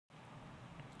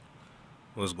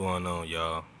What's going on,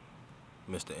 y'all?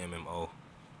 Mr. MMO.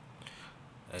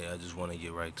 Hey, I just want to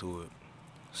get right to it.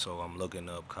 So I'm looking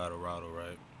up Colorado,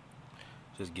 right?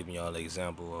 Just giving y'all an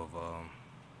example of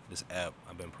this app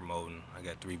I've been promoting. I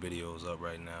got 3 videos up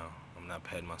right now. I'm not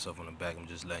patting myself on the back. I'm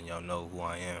just letting y'all know who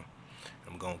I am.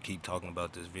 I'm gonna keep talking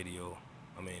about this video.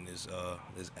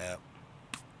 This app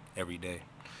every day.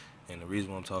 And the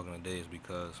reason why I'm talking today is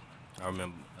because I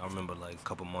remember like a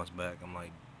couple months back. I'm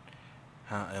like,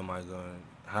 how am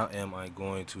I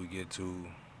going to get to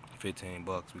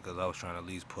 $15 because I was trying to at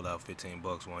least pull out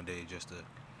 $15 one day just to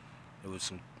it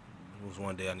was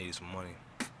one day I needed some money,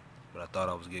 but I thought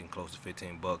I was getting close to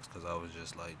 $15 because I was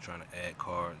just like trying to add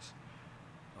cards,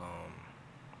 um,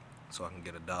 so I can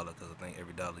get $1 because I think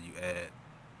every dollar you add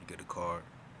you get a card.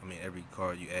 I mean every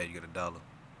card you add you get $1.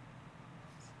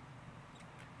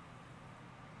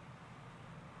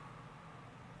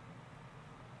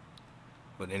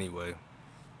 But anyway,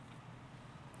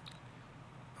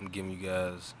 I'm giving you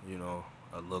guys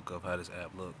a look of how this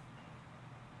app look.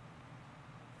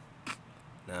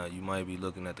 Now you might be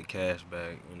looking at the cash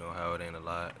back, how it ain't a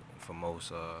lot for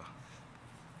most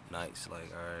nights.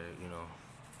 Like, alright,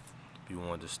 if you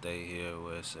wanted to stay here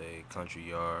where it's a country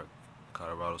yard,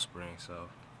 Colorado Springs, South,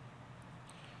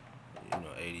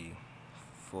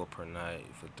 84 per night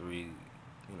for 3,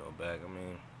 back. I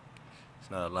mean,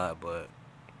 it's not a lot, but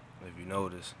if you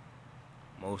notice,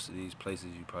 most of these places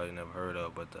you probably never heard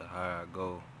of, but the higher I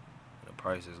go, and the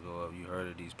prices go up, you heard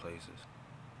of these places.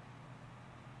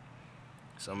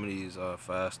 Some of these are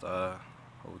 5-star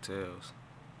hotels.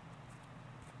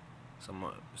 Some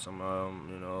of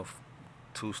them,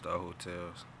 2-star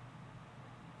hotels.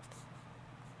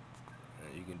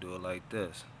 And you can do it like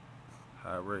this,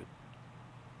 high rate.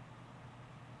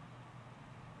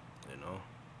 You know,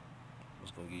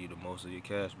 it's gonna give you the most of your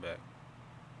cash back.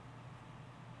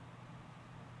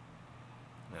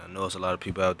 Now I know it's a lot of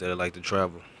people out there that like to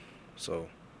travel, so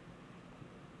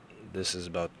this is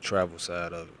about the travel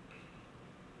side of it.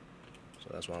 So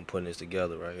that's why I'm putting this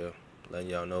together right here, letting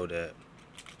y'all know that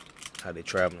how they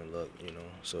traveling look.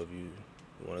 So if you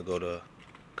want to go to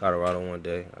Colorado one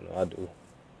day, I know I do.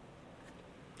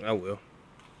 I will,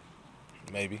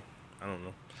 maybe. I don't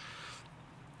know.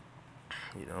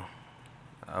 You know,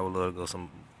 I would love to go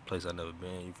some place I've never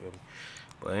been. You feel me?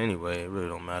 But anyway, it really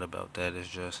don't matter about that. It's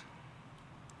just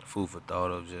food for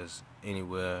thought of just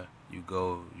anywhere you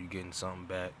go, you getting something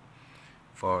back.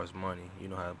 As far as money, you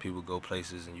know how people go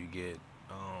places and you get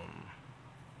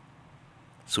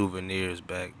souvenirs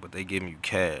back, but they give you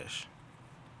cash,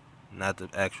 not the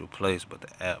actual place, but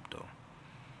the app though.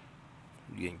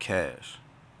 You getting cash,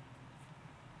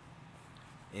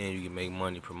 and you can make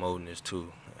money promoting this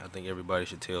too. I think everybody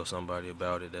should tell somebody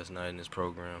about it that's not in this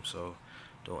program. So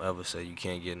don't ever say you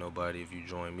can't get nobody if you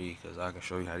join me, cause I can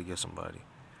show you how to get somebody.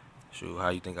 Shoot, how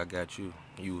you think I got you?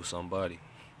 You was somebody.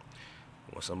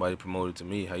 When somebody promoted to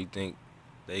me, how you think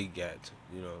they got,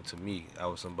 to me? I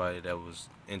was somebody that was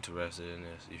interested in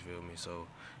this. You feel me? So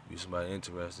if you somebody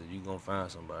interested, you gonna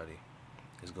find somebody.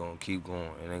 It's gonna keep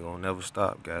going. It ain't gonna never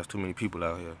stop, guys. Too many people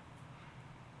out here.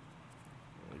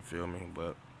 You feel me?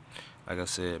 But like I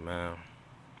said, man,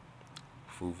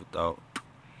 food for thought.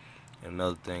 And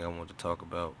another thing I want to talk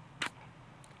about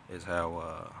is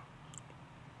how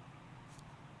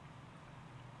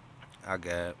I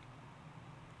got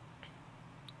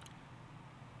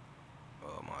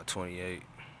my 28,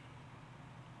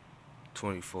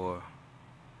 24.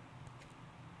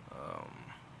 Um,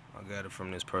 I got it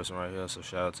from this person right here. So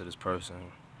shout out to this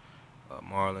person,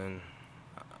 Marlon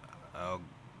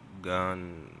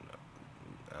Algun,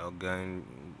 Algun.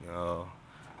 Uh,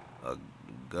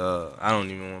 I don't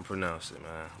even want to pronounce it,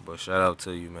 man. But shout out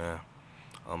to you, man.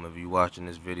 If you watching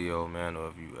this video, man, or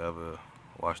if you ever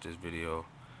watch this video,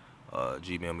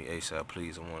 Gmail me ASAP,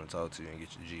 please. I want to talk to you and get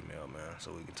your Gmail, man,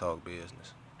 so we can talk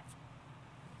business.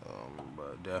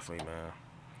 But definitely, man,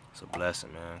 it's a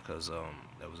blessing, man, cause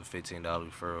that was a $15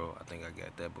 referral. I think I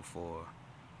got that before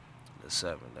the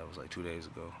 7th. That was like 2 days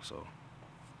ago. So,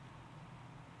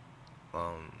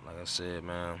 like I said,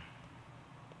 man,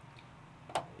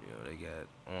 they got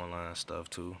online stuff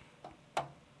too. Um,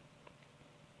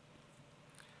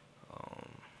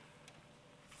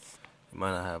 you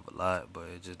might not have a lot, but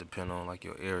it just depends on like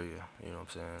your area. You know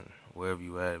what I'm saying? Wherever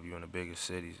you at, if you're in the bigger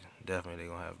cities, definitely they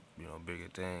gonna have bigger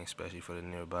things, especially for the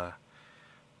nearby.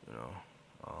 You know,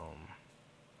 um,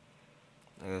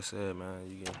 like I said,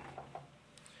 man,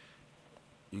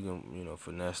 you can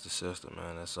finesse the system,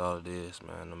 man. That's all it is,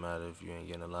 man. No matter if you ain't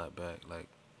getting a lot back, like,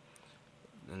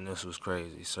 and this was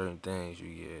crazy. Certain things you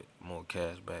get more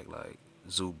cash back, like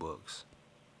zoo books.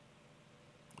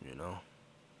 You know,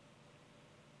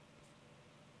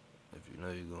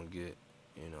 know you're gonna get,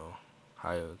 you know,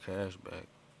 higher cash back.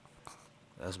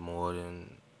 That's more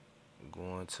than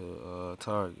going to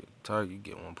Target. Target, you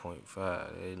get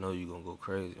 1.5. They know you're gonna go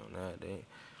crazy on that.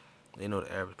 They know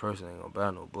the average person ain't gonna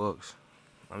buy no books.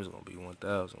 I'm just gonna be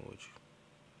 1,000 with you.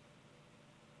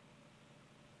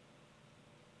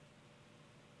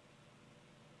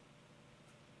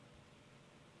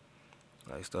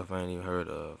 Like stuff I ain't even heard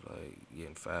of, like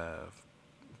getting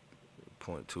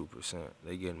 5.2%.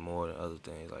 They getting more than other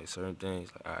things. Like certain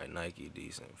things, like all right, Nike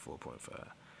decent,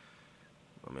 4.5.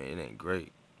 I mean, it ain't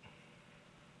great.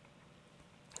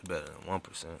 It's better than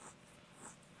 1%.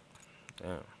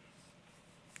 Damn.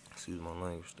 Excuse my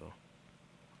language though.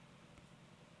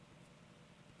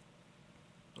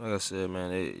 Like I said,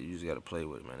 man, you just gotta play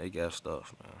with it, man. They got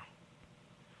stuff, man.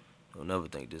 Don't never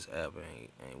think this app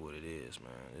ain't what it is,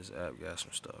 man. This app got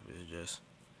some stuff. It's just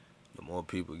the more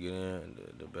people get in,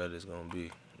 the better it's gonna be.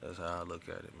 That's how I look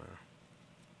at it, man.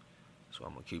 So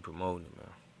I'm gonna keep promoting it,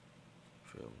 man.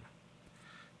 Feel me?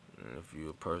 And if you're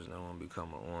a person that wanna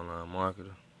become an online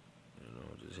marketer, you know,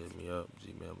 just hit me up,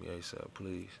 Gmail me ASAP,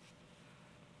 please.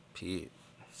 Period.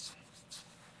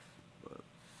 But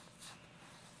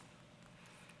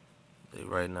they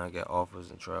right now got offers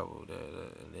and travel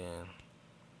and then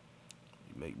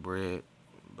you make bread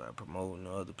by promoting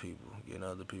to other people, getting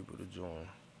other people to join.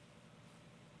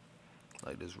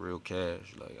 Like this real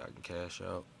cash, like I can cash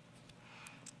out.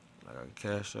 Like I can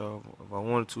cash out if I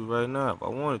wanted to right now, if I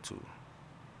wanted to.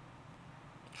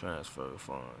 Transfer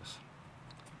funds.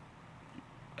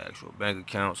 Actual bank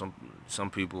account. Some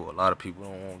people, a lot of people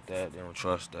don't want that. They don't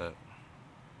trust that.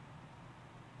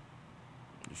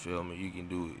 You feel me? You can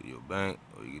do your bank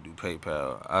or you can do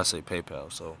PayPal. I say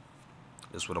PayPal, so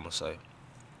that's what I'm gonna say.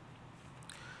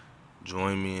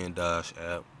 Join me in Dosh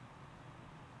app.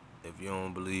 If you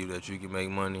don't believe that you can make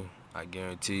money, I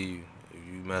guarantee you, if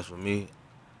you mess with me,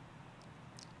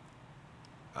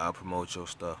 I'll promote your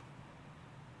stuff.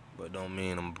 But don't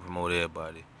mean I'm gonna promote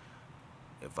everybody.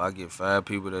 If I get 5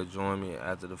 people that join me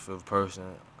after the 5th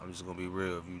person, I'm just gonna be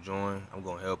real. If you join, I'm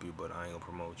gonna help you, but I ain't gonna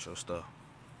promote your stuff.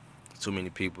 Too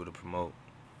many people to promote,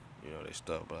 you know, their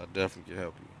stuff. But I definitely can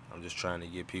help you. I'm just trying to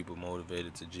get people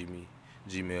motivated to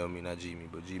Gmail me, not G me,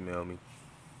 but Gmail me.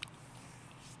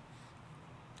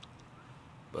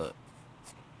 But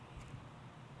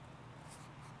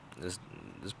this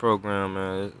this program,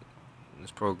 man,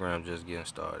 this program just getting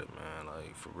started, man.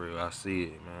 Like for real, I see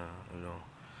it, man. You know,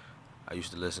 I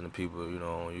used to listen to people, you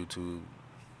know, on YouTube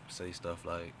say stuff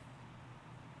like,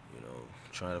 you know,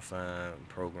 trying to find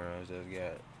programs that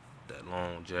got that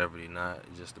longevity, not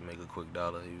just to make a quick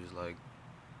dollar. He was like,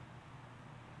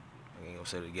 I ain't gonna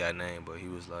say the guy name, but he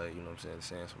was like, you know what I'm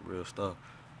saying some real stuff.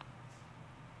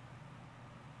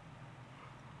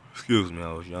 Excuse me,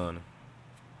 I was yawning.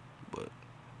 But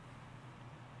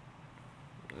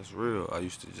it's real. I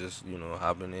used to just, you know,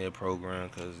 hop in their program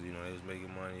because, you know, they was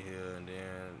making money here and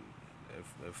then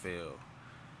it failed.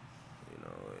 You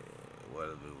know,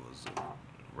 whether it was a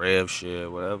rev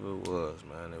share, whatever it was,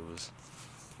 man, it was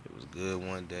good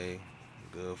one day,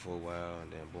 good for a while,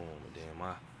 and then boom, and then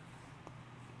my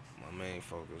main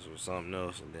focus was something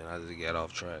else, and then I just got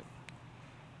off track.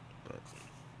 But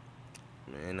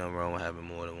man, ain't nothing wrong with having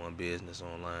more than one business,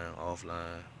 online,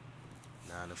 offline,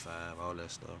 9 to 5, all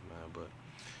that stuff, man. But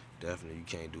definitely you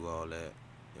can't do all that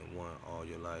in one all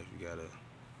your life. You gotta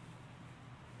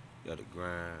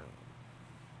grind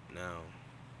now,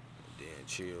 and then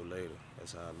chill later.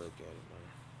 That's how I look at it,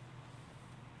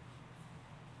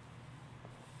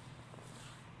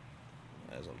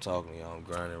 man. As I'm talking to y'all, I'm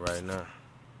grinding right now.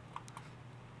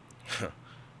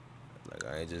 Like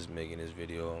I ain't just making this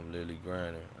video, I'm literally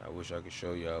grinding. I wish I could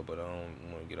show y'all, but I don't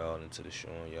want to get all into the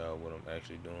showing y'all what I'm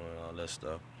actually doing, all that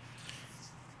stuff.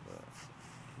 But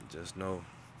just know,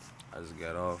 I just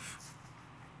got off,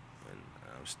 and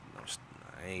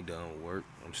I ain't done with work.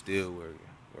 I'm still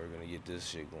working to get this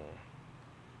shit going.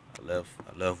 I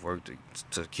left work to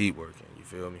keep working. You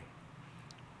feel me?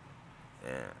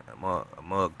 And a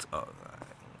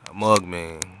mug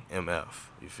mean MF.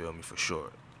 You feel me, for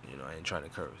short. You know, I ain't trying to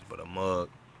curse, but a mug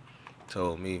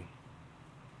told me,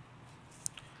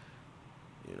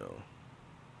 you know,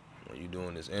 when you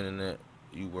doing this internet,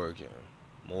 you working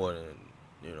more than,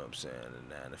 you know what I'm saying,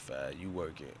 the 9 to 5. You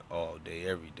working all day,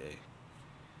 every day.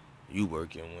 You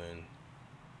working when,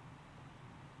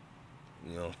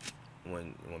 you know,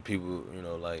 when people, you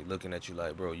know, like looking at you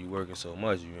like, bro, you working so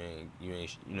much, you ain't, you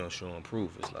know, showing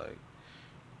proof. It's like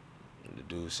the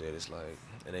dude said, it's like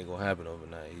it ain't gonna happen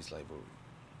overnight. But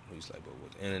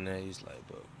with the internet, he's like,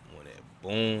 but when it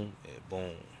boom.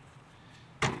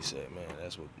 He said, man,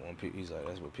 that's what he's like,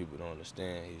 that's what people don't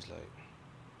understand. He's like,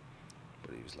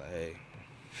 But he was like, hey,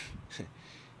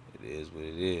 it is what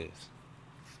it is.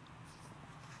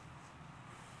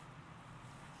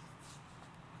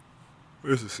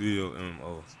 Where's the CEO of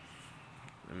MMO?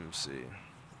 Let me see.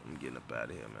 I'm getting up out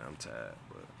of here, man. I'm tired,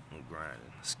 but I'm grinding.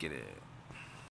 Let's get it.